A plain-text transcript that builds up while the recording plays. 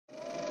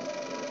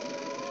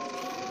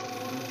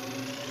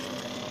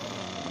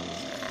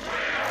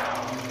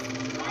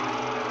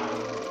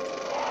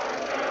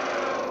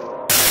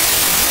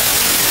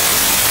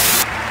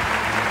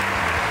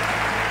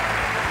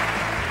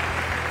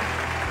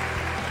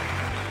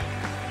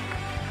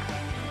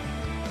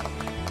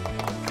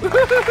Yeah!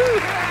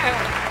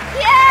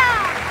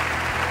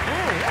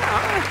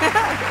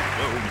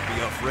 Don't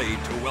be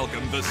afraid to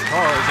welcome the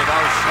stars of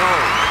our show.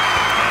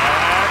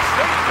 That's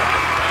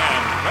Sabrina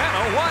and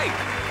Vanna White.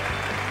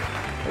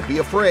 Don't be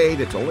afraid,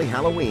 it's only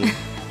Halloween.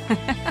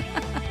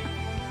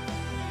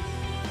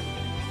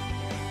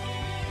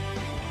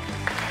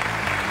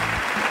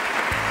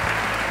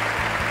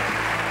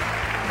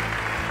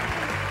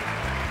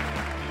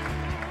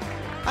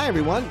 Hi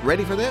everyone,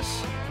 ready for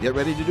this? Get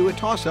ready to do a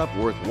toss-up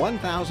worth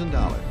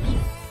 $1,000.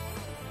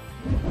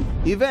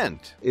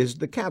 Event is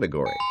the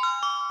category.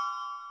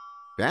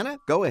 Vanna,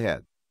 go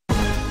ahead.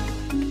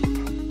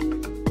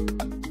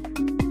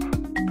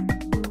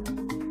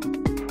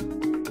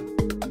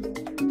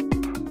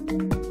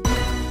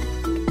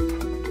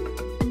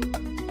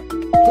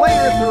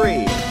 Player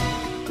 3.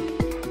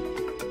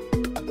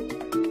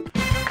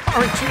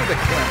 Aren't you the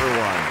clever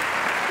one?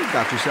 You've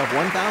got yourself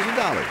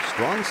 $1,000.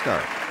 Strong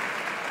start.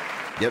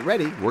 Get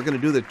ready, we're going to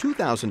do the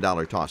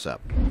 $2,000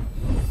 toss-up.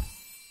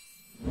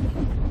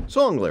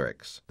 Song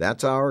lyrics.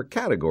 That's our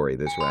category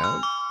this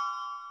round.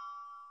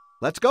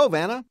 Let's go,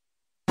 Vanna.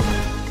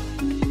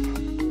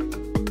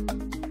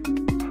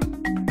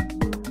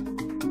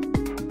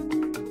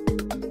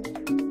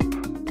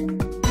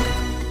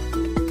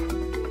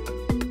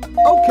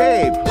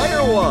 Okay,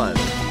 player 1.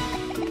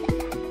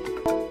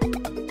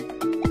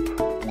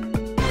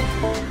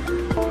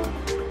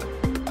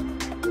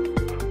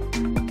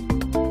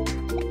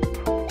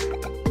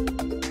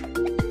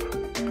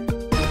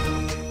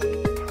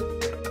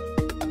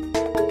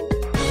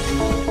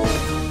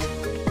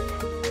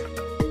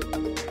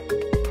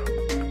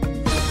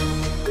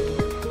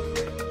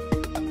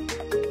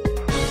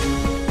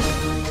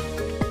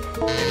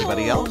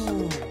 Anybody else?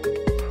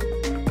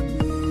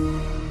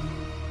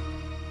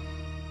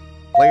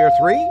 Player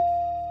 3?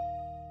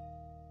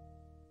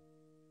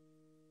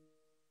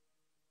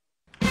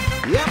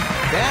 Yep,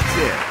 that's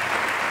it.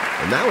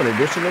 And now an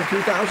additional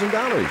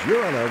 $2,000.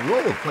 You're on a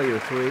roll, Player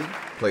 3.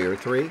 Player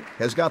 3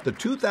 has got the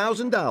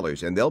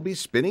 $2,000 and they'll be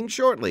spinning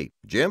shortly.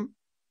 Jim?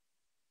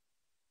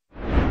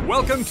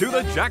 Welcome to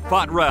the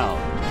jackpot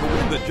round. To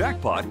win the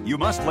jackpot, you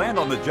must land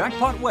on the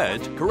jackpot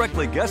wedge,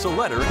 correctly guess a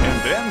letter,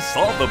 and then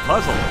solve the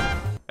puzzle.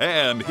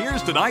 And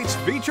here's tonight's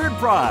featured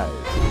prize.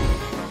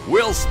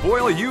 We'll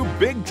spoil you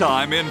big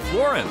time in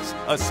Florence,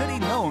 a city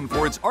known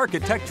for its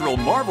architectural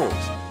marvels.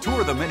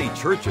 Tour the many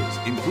churches,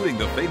 including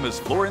the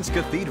famous Florence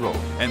Cathedral,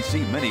 and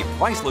see many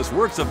priceless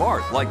works of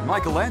art like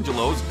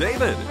Michelangelo's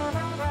David.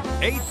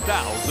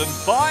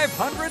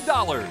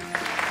 $8,500.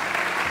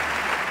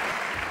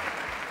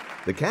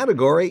 The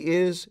category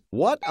is,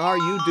 what are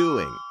you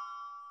doing?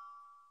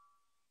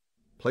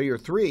 Player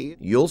 3,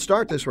 you'll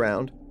start this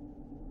round.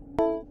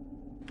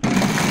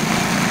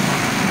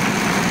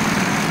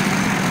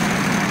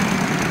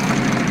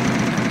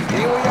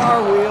 Here we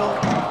are, Wheel.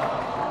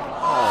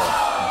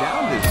 Oh,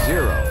 down to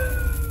 0.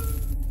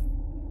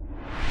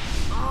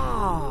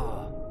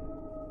 Oh.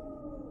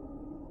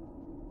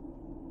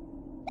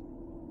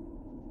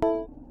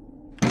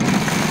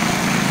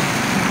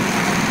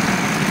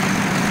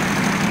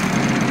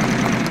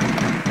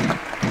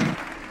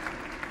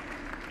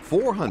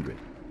 $400.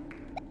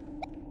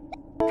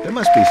 There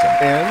must be some.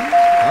 And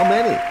how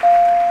many?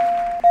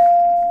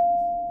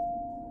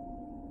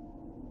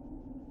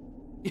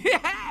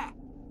 Yeah!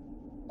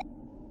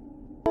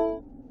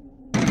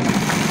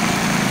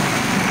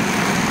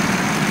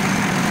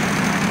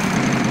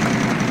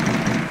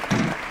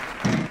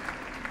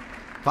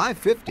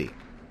 $550.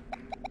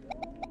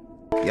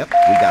 Yep,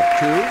 we got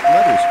 2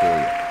 letters for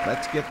you.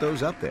 Let's get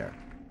those up there.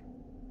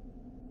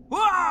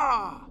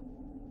 Wah!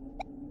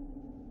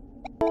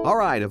 All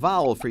right, a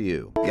vowel for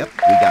you. Yep,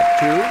 we got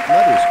 2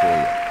 letters for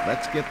you.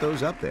 Let's get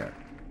those up there.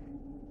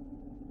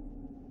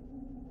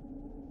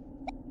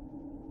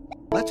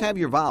 Let's have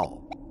your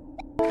vowel.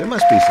 There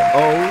must be some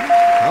O's.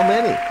 How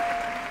many?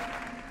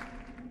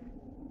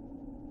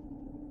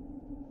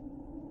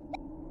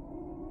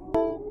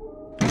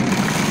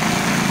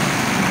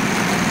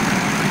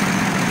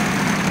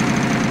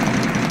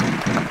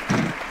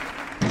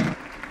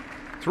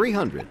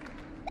 $300.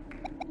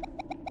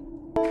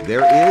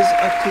 There is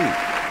a T.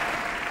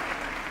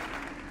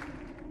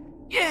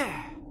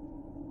 Yeah!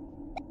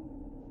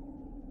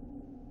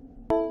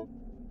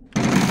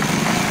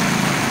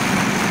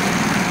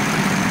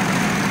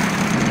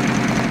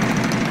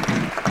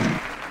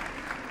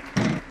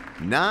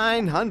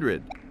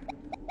 $900.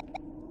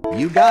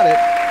 You got it.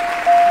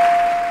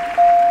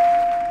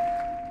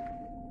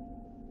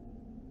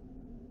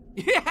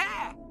 Yeah!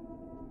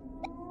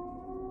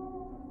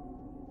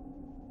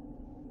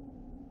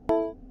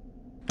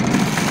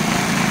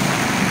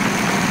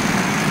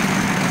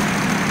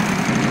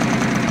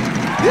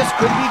 This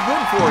could be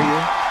good for you.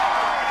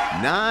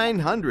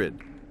 $900.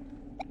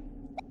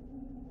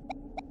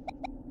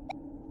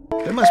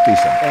 There must be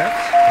some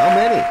F's. How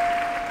many?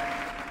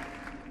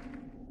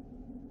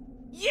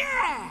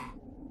 Yeah!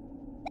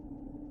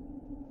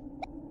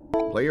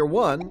 Player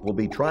 1 will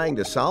be trying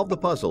to solve the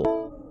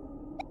puzzle.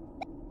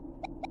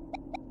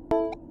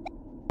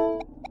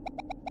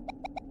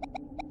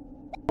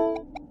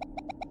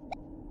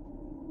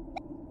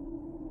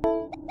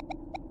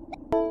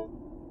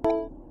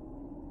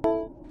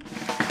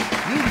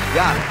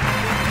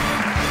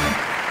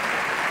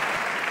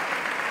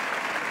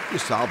 You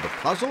solved the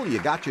puzzle,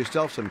 you got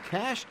yourself some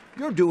cash,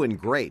 you're doing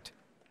great.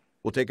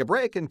 We'll take a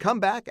break and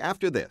come back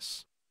after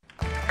this.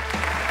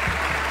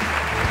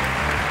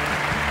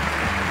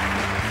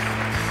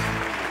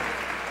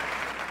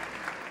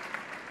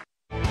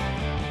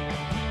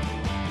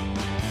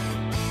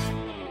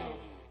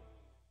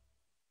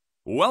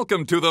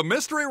 Welcome to the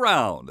Mystery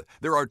Round.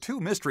 There are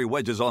 2 mystery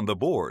wedges on the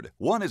board.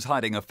 One is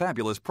hiding a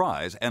fabulous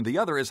prize, and the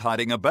other is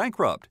hiding a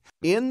bankrupt.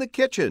 In the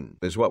kitchen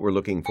is what we're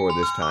looking for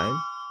this time.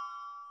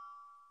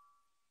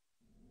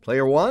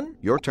 Player 1,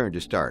 your turn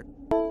to start.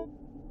 Come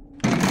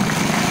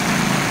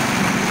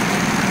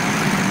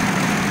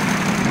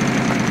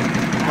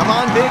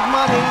on, big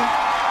money!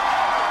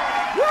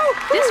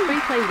 Woo-hoo! This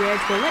free play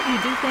wedge will let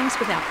you do things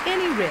without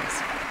any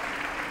risk.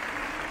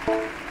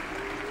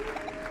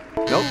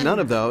 Nope, none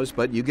of those,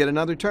 but you get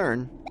another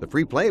turn. The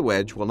free play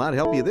wedge will not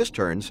help you this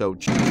turn, so...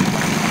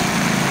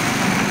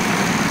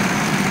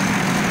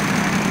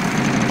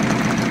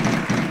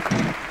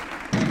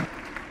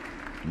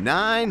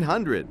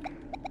 900.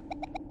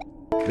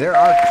 There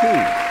are 2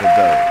 of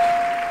those.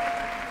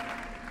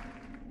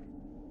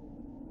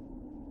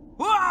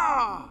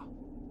 Wah!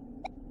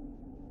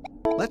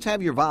 Let's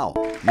have your vowel.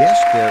 Yes,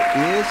 there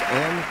is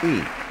an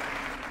E.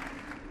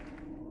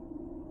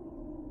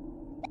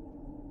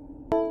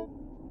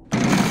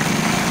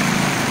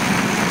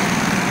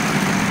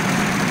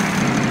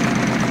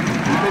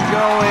 Keep it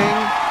going.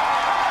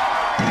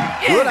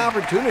 Good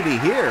opportunity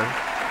here.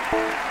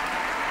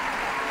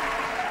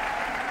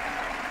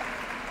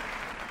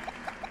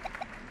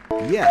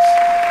 Yes.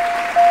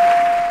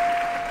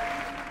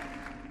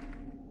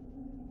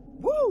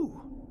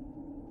 Woo!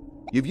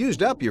 You've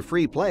used up your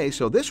free play,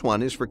 so this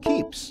one is for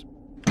keeps.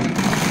 You can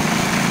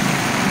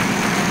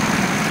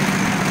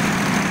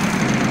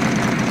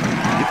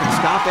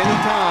stop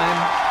anytime.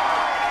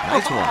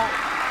 Nice one.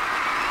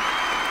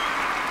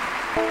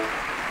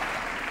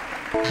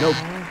 Nope,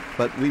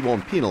 but we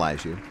won't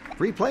penalize you.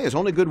 Free play is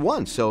only good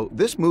once, so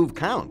this move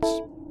counts.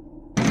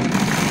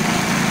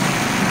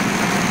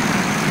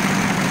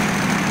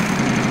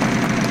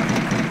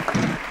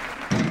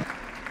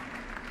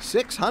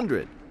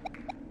 $600.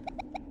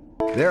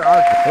 There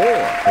are 4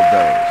 of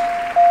those.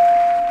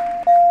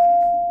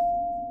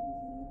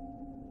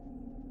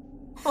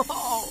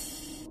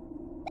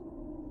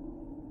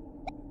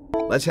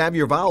 Let's have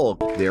your vowel.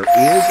 There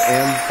is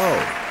an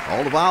O.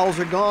 All the vowels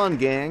are gone,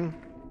 gang.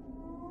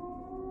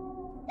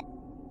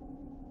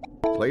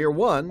 Player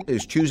 1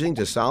 is choosing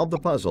to solve the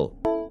puzzle.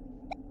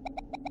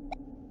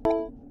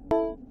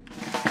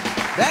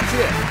 That's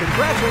it.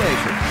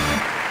 Congratulations.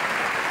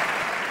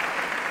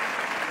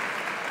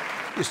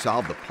 You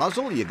solved the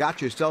puzzle, you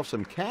got yourself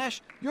some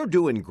cash, you're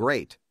doing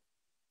great.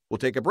 We'll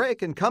take a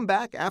break and come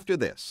back after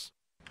this.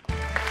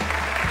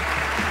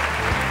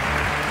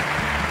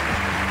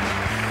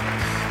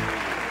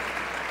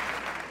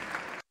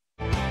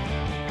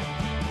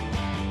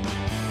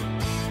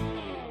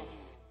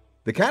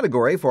 The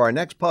category for our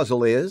next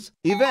puzzle is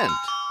Event.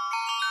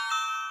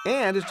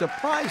 And it's a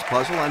prize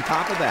puzzle on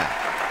top of that.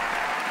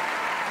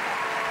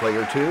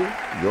 Player 2,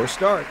 your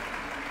start.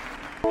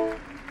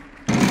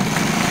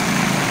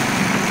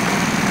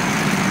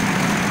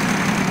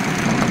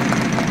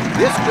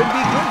 This could be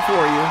good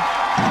for you.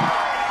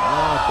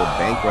 Ah, the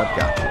bankrupt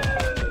got you.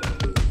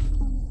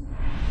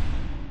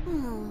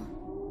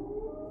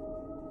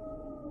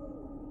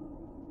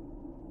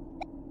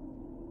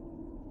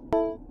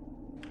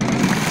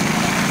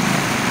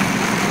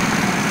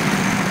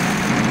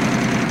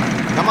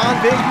 Come on,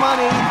 big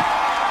money.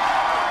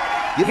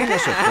 Giving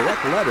us a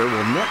correct letter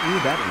will net you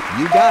that.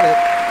 You got it.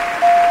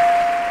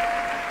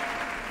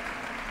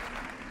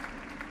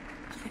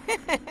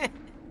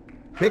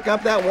 Pick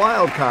up that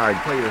wild card,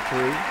 player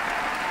 3.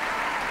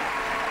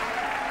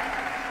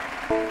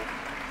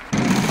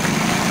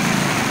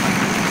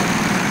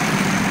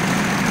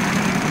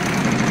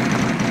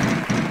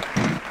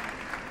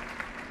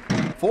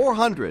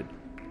 $400.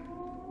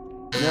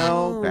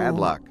 No, bad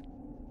luck.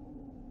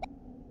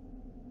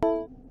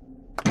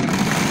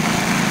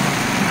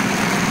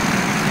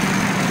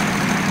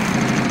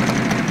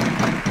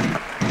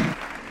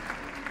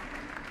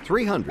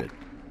 $300.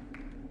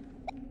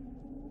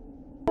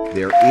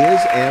 There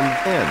is an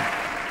N.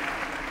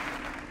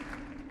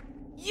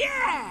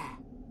 Yeah!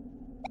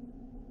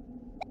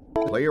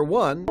 Player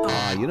 1,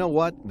 you know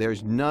what?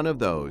 There's none of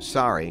those.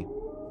 Sorry.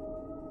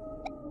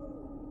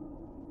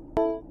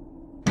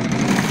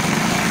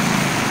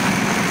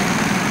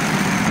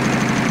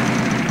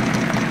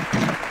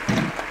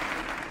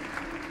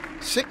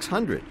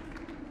 $600.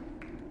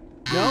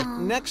 No,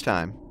 next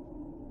time.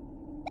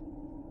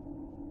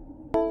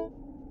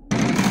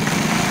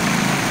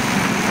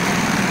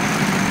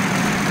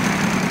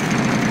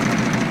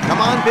 Come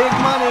on, big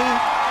money.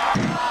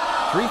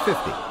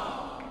 $350.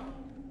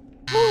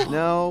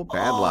 No,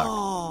 bad luck.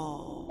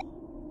 Oh.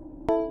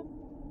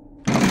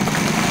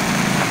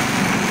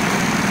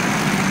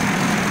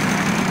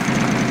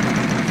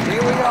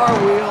 Here we are,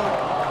 Wheel.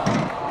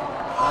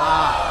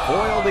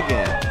 Foiled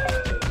again.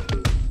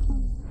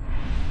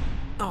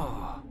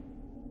 Oh.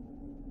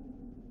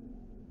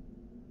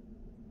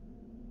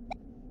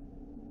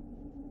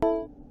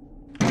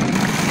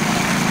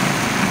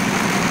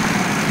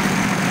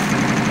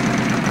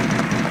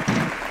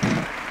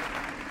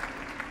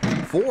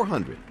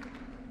 400.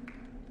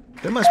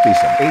 There must be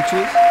some H's.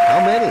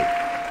 How many?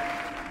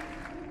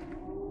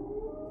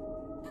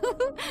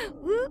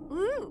 Woo,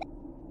 woo.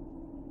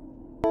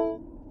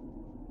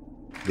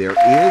 There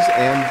is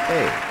an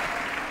A.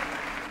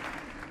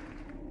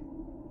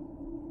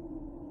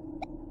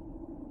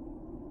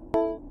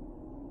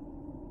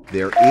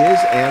 There is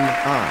an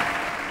I.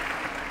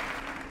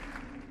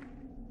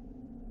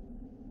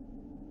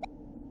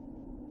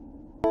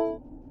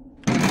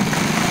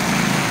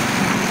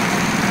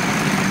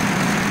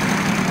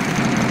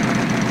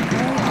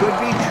 Could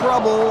be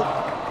trouble.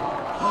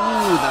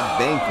 Ooh, the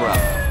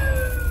bankrupt.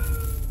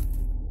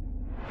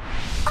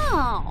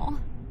 Oh.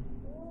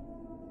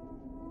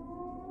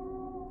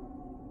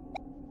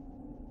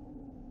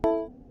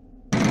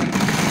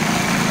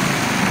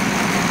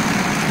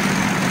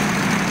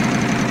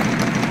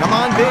 Come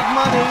on, big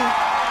money.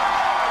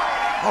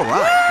 All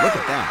right, look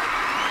at that.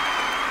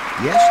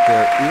 Yes,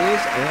 there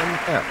is an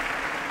F.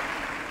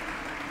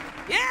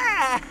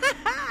 Yeah!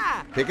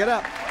 Pick it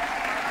up.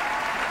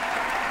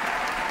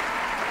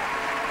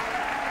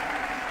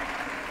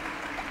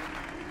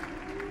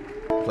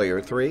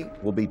 Player 3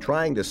 will be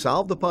trying to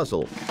solve the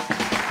puzzle.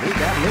 Made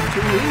that look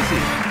too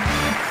easy.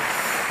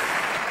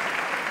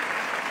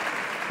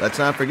 Let's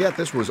not forget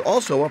this was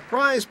also a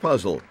prize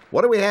puzzle.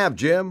 What do we have,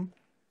 Jim?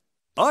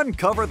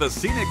 Uncover the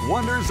scenic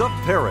wonders of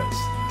Paris.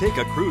 Take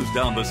a cruise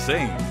down the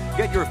Seine.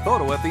 Get your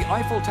photo at the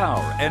Eiffel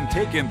Tower and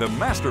take in the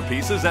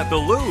masterpieces at the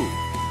Louvre.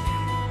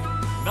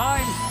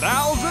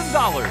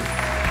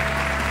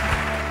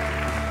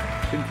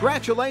 $9,000.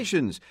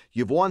 Congratulations!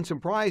 You've won some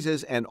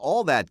prizes and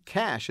all that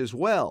cash as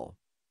well.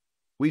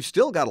 We've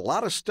still got a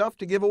lot of stuff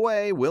to give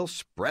away. We'll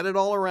spread it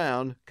all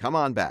around. Come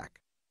on back.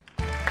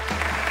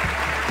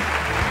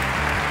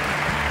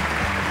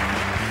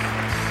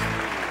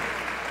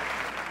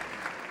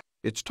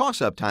 It's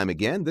toss-up time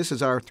again. This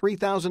is our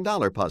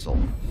 $3,000 puzzle.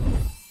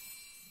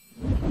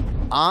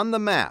 On the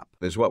map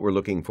is what we're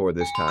looking for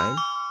this time.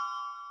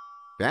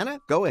 Vanna,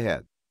 go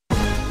ahead.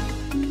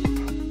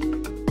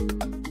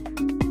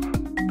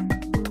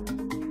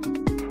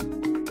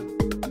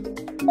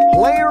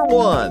 Player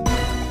 1.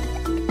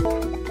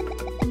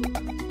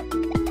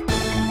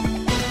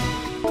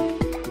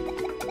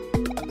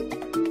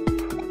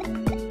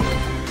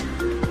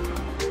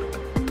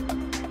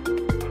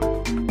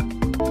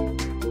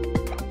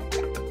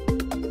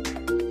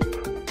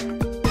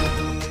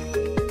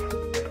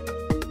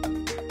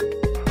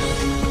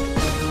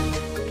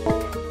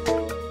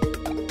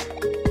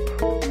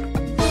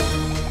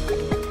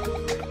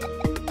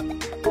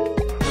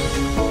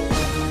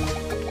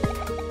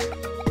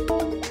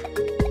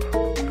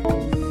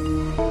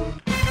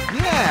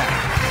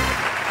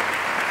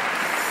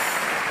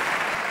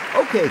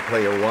 Okay,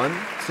 Player 1,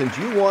 since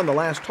you won the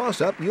last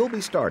toss-up, you'll be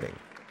starting.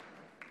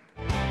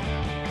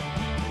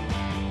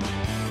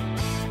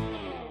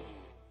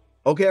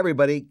 Okay,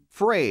 everybody,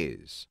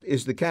 phrase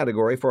is the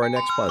category for our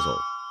next puzzle.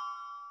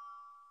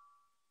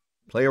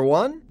 Player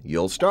 1,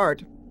 you'll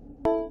start.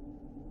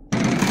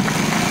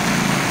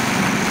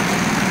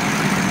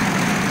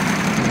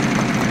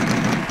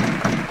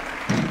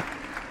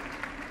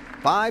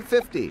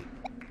 $5.50.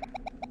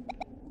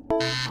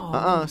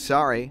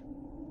 Sorry.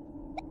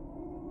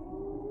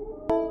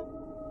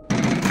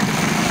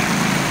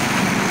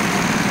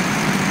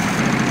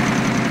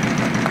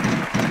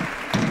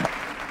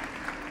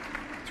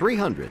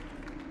 $300.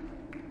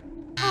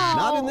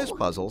 Not in this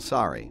puzzle,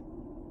 sorry.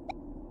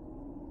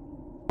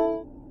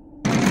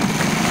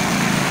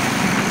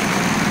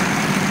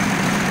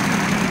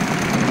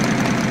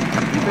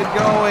 Keep it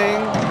going.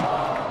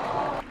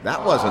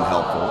 That wasn't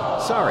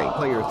helpful. Sorry,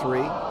 Player 3.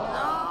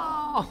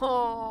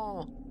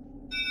 Oh.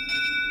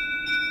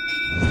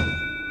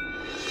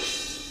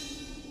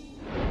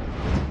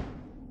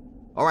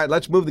 All right,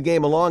 let's move the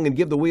game along and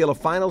give the wheel a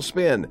final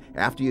spin.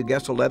 After you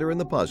guess a letter in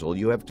the puzzle,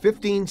 you have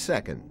 15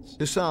 seconds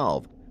to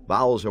solve.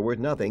 Vowels are worth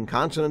nothing.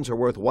 Consonants are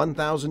worth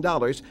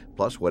 $1,000,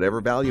 plus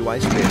whatever value I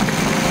spin.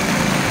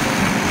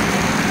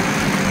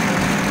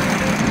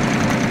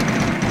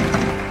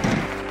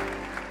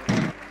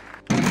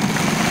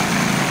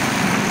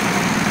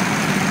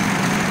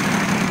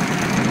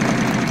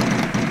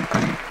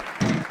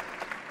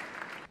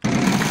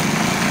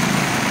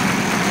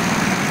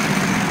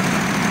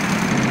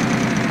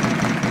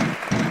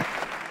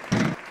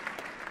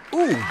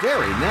 Ooh,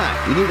 very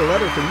nice. We need a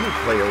letter from you,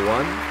 Player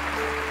 1.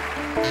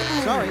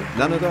 Sorry,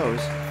 none of those.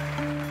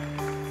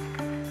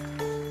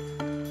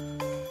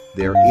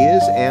 There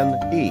is an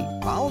E.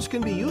 Vowels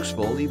can be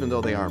useful even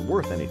though they aren't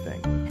worth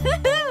anything.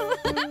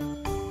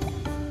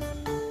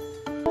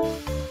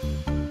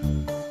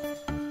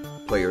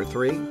 Player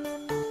 3.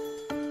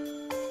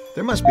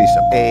 There must be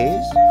some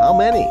A's. How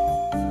many?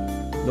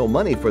 No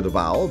money for the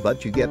vowel,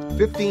 but you get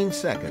 15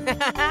 seconds.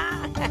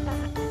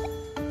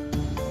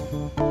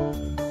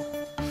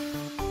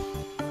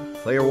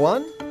 Player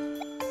 1?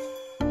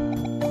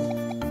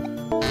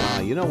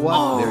 You know what?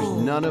 Oh. There's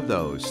none of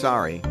those.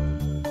 Sorry.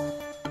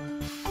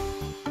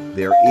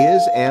 There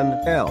is an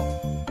L.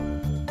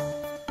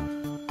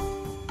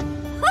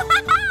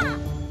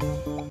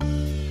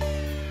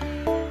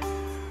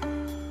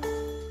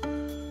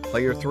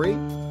 Player 3?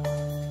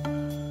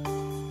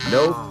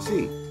 No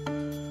C.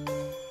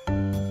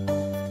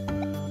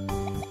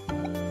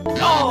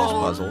 No! This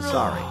puzzle,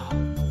 sorry.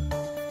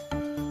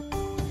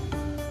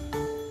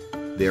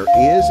 There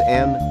is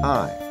an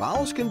I.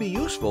 Vowels can be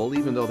useful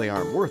even though they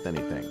aren't worth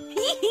anything.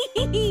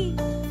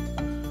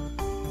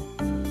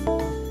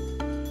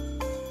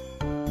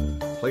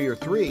 Player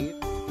 3.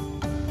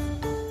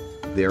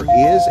 There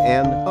is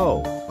an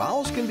O.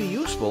 Vowels can be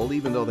useful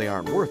even though they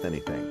aren't worth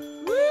anything.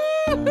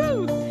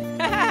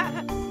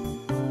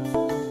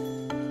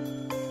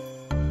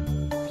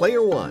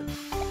 Player 1.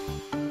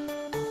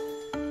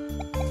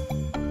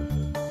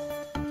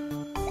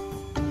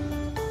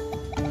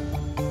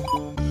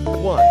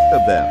 One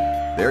of them.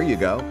 There you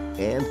go.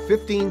 And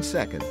 15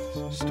 seconds,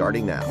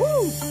 starting now.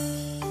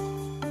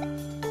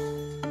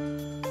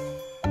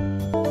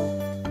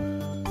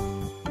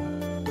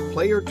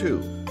 Player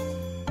 2.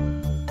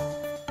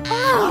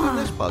 Not in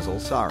this puzzle,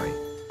 sorry.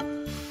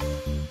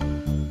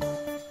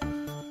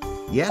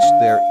 Yes,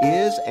 there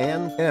is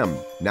an M.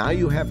 Now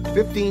you have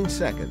 15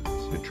 seconds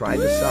to try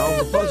to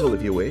solve the puzzle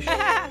if you wish.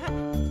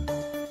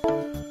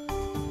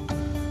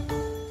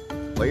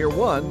 Player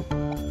 1.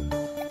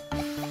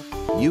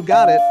 You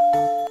got it.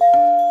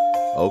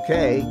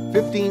 Okay,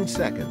 15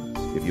 seconds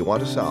if you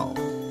want to solve.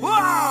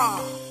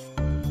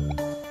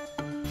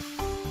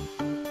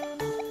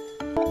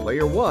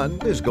 Player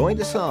 1 is going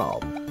to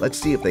solve. Let's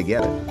see if they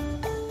get it.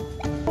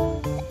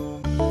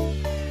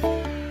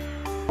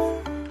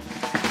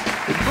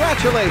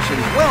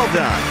 Congratulations, well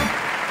done.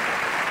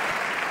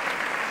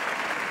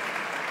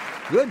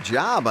 Good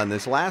job on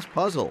this last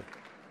puzzle.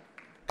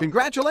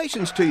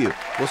 Congratulations to you.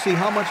 We'll see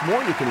how much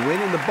more you can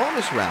win in the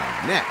bonus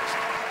round next.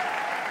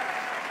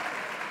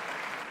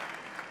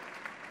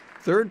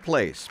 Third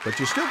place, but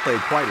you still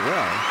played quite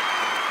well.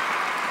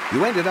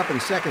 You ended up in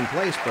second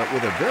place, but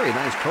with a very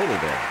nice total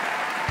there.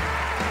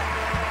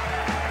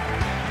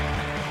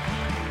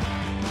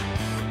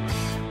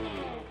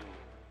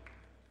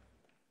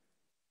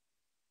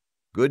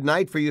 Good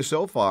night for you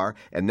so far,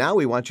 and now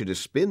we want you to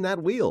spin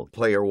that wheel,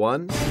 Player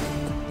 1.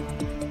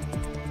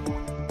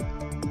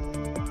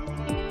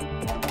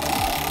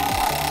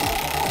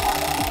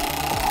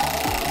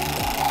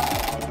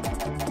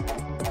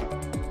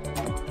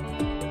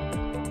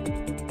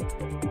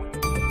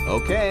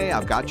 Okay,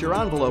 I've got your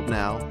envelope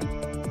now.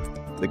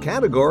 The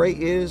category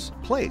is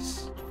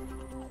place.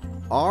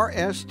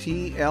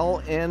 R-S-T-L-N-E.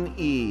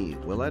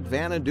 We'll let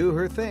Vanna do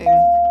her thing.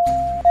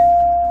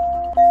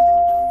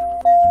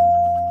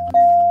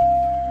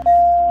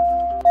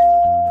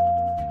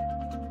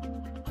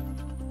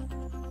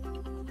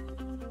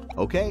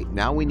 Okay,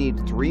 now we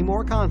need 3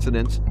 more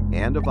consonants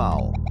and a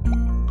vowel.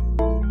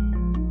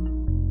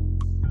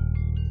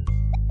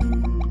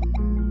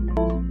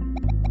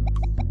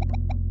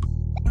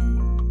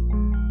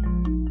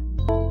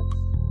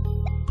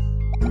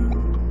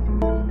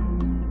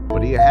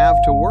 What do you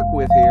have to work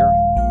with here?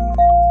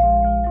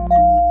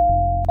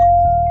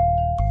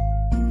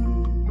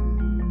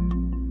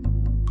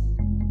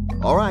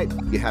 All right,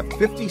 you have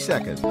 50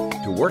 seconds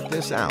to work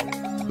this out.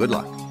 Good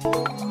luck.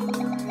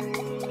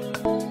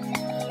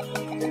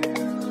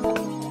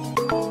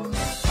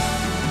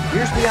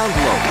 Here's the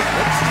envelope.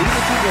 Let's see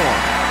what you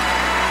want.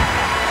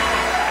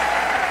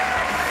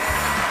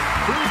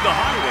 Cruise the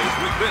highways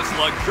with this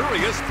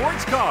luxurious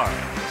sports car.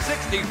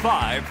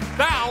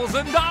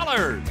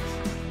 $65,000.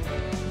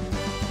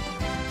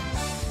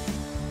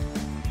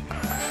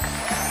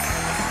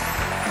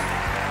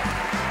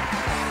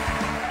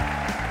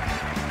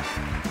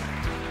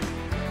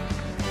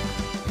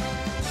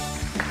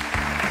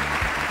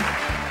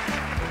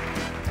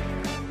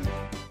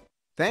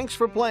 Thanks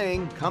for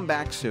playing. Come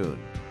back soon.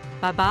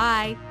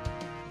 Bye-bye.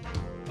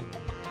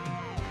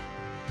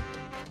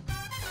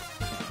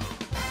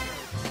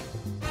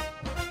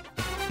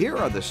 Here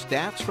are the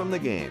stats from the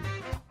game.